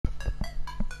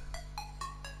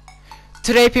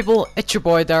Today people, it's your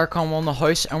boy Darcom on the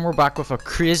house, and we're back with a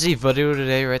crazy video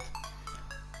today, right?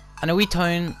 In a wee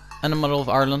town in the middle of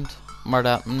Ireland,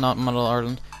 not middle of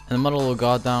Ireland, in the middle of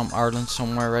goddamn Ireland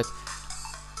somewhere, right?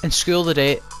 In school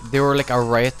today, they were like a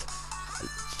riot,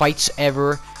 fights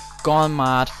everywhere, gone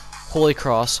mad, Holy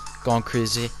Cross, gone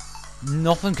crazy.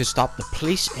 Nothing could stop the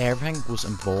police, everything was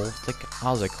involved. Like,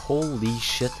 I was like, holy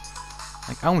shit.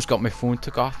 Like, I almost got my phone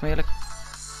took off me, like.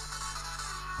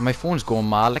 My phone's going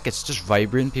mad, like it's just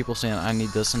vibrating, people saying I need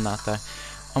this and that there.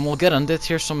 And we'll get into it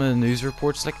here, some of the news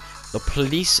reports, like the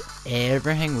police,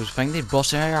 everything was fine, they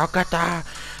busting, hey, I'll get that.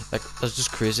 Like, that's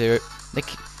just crazy, right? Like,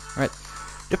 right,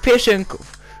 the patient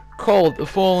called the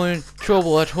following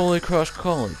trouble at Holy Cross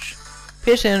College.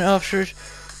 Patient officers,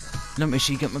 let me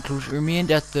see, get my closer,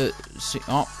 remained at the,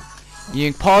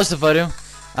 you can pause the video,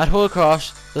 at Holy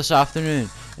Cross this afternoon.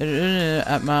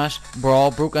 At mass, brawl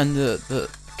broke into the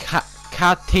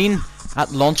canteen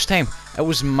at lunchtime. It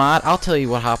was mad. I'll tell you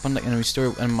what happened in my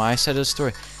story, in my side of the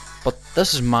story. But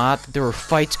this is mad. There were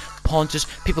fights, punches,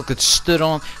 people got stood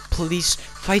on, police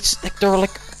fights. Like, there were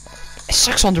like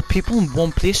 600 people in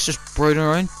one place just browsing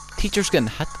around. Teachers getting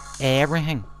hit,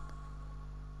 everything.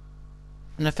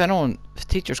 And if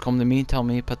teachers come to me and tell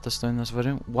me to put this down in this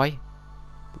video, why?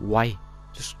 Why?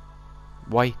 Just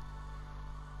why?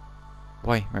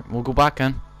 Why? Right, we'll go back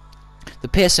in. The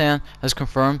PSN has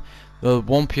confirmed the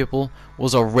one pupil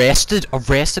was arrested.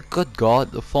 Good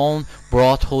God, the phone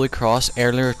brought Holy Cross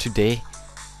earlier today.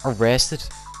 Arrested.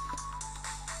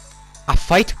 A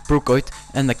fight broke out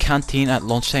in the canteen at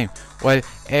lunchtime, while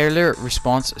earlier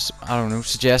response, I don't know,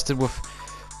 suggested with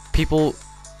people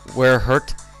were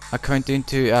hurt, according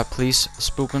to a police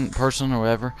spokesperson or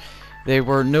whatever. There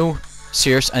were no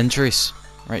serious injuries.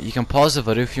 Right, you can pause the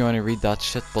video if you want to read that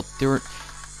shit, but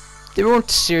they weren't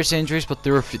serious injuries, but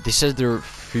they said there were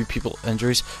few people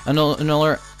injuries.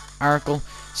 Another article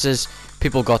says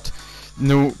people got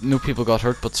no people got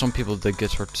hurt, but some people did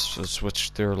get hurt,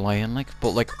 which they're lying like. But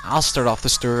like, I'll start off the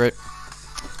story, right?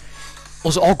 It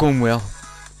was all going well,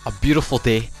 a beautiful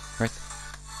day, right?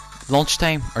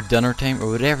 Lunchtime or dinner time or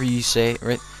whatever you say,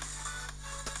 right?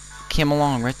 Came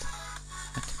along, right?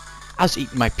 I was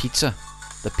eating my pizza,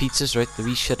 the pizzas, right? The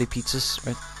wee shitty pizzas,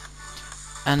 right?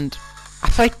 And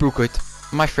a fight broke out.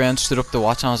 My friend stood up to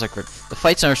watch, and I was like, right, the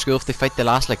fights in our school, if they fight, they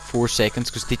last like 4 seconds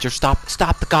because teachers stop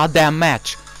the goddamn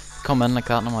match. Come in like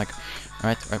that, and I'm like,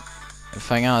 right.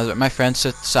 My friend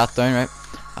sat down, right.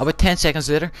 About 10 seconds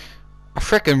later, a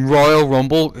freaking Royal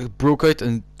Rumble broke out,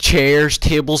 and chairs,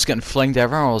 tables getting flinged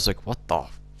everywhere. I was like, what the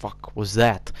fuck was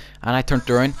that? And I turned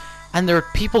around, and there were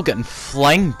people getting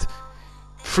flinged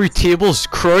through tables,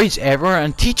 crowds everywhere,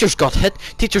 and teachers got hit.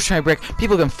 Teachers trying to break,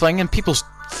 people getting flinged, and people's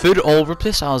food all over the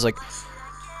place. I was like,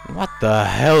 what the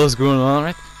hell is going on,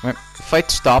 right? Right,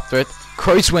 fight stopped, right?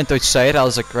 Crowds went outside. I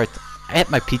was like, right, I ate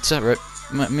my pizza,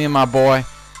 right? Me and my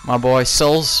boy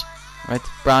Sills, right?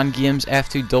 Brand Games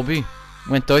F2W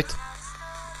went out,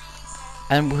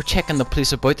 and we're checking the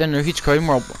place about, and there's a huge crowd.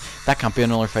 That can't be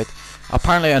another fight.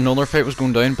 Apparently another fight was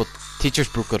going down, but teachers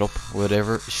broke it up.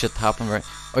 Whatever shit happened, right?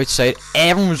 Outside,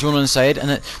 everyone was running inside, and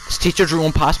these teachers were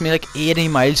going past me like 80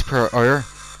 miles per hour.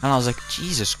 And I was like,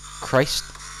 Jesus Christ.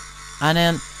 And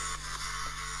then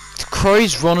the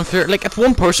crowds running through. Like, if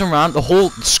one person ran, the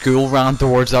whole school ran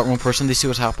towards that one person. They see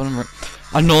what's happening. Right?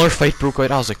 Another fight broke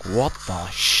out. I was like, what the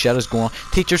shit is going on?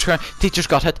 Teachers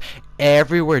got hit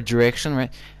everywhere direction, right?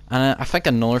 And I think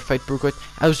another fight broke out.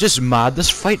 I was just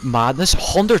madness, madness.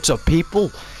 Hundreds of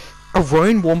people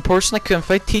around one person that couldn't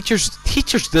fight. Teachers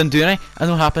didn't do anything.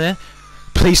 And what happened then?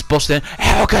 Police busted in.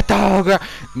 Hey, get that!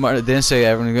 They didn't say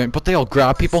everything going, but they all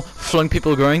grabbed people, flung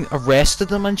people going, arrested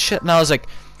them and shit. And I was like,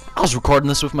 I was recording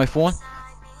this with my phone,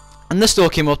 and this still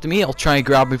came up to me. I'll try and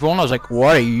grab my phone. I was like,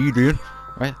 what are you doing?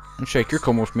 Right? And she's like, you're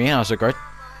coming with me. And I was like, right.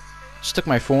 Stuck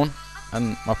my phone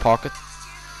in my pocket,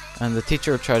 and the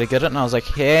teacher tried to get it, and I was like,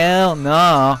 hell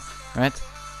no, right?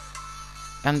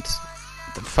 And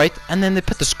the fight, and then they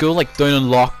put the school like down in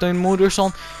lockdown mode or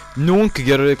something. No one could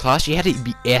get out of the class. You had to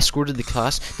be escorted to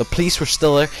class. The police were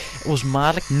still there. It was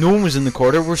mad. Like, no one was in the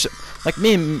corridor. We're like,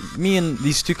 me and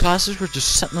these two classes were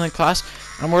just sitting in the class,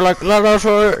 and we're like, let us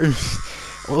out.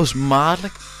 It was mad.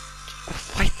 Like, a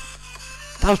fight.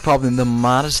 That was probably the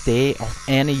maddest day of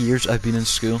any years I've been in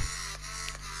school.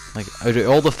 Like, out of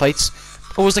all the fights,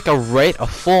 it was like a riot, a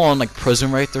full-on like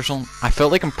prison riot or something. I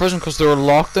felt like in prison because they were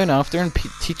locked down after, and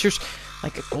teachers.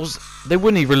 Like, it was, they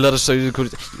wouldn't even let us out to go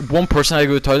to one person had to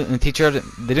go to the toilet, and the teacher,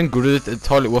 they didn't go to the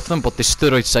toilet with them, but they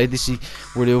stood outside to see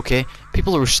were they okay.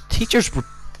 Teachers were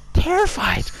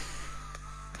terrified.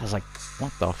 I was like,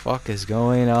 what the fuck is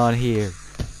going on here?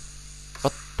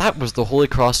 But that was the Holy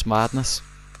Cross madness.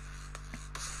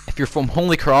 If you're from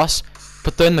Holy Cross,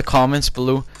 put down in the comments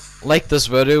below, like this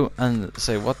video and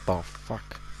say what the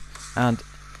fuck. And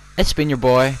it's been your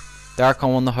boy Derek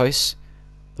on the house.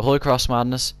 The Holy Cross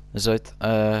madness is out.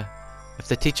 If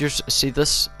the teachers see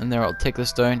this and they'll take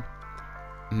this down,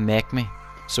 make me.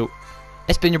 So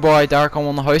it's been your boy Derek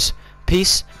on the house.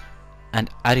 Peace and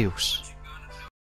adios.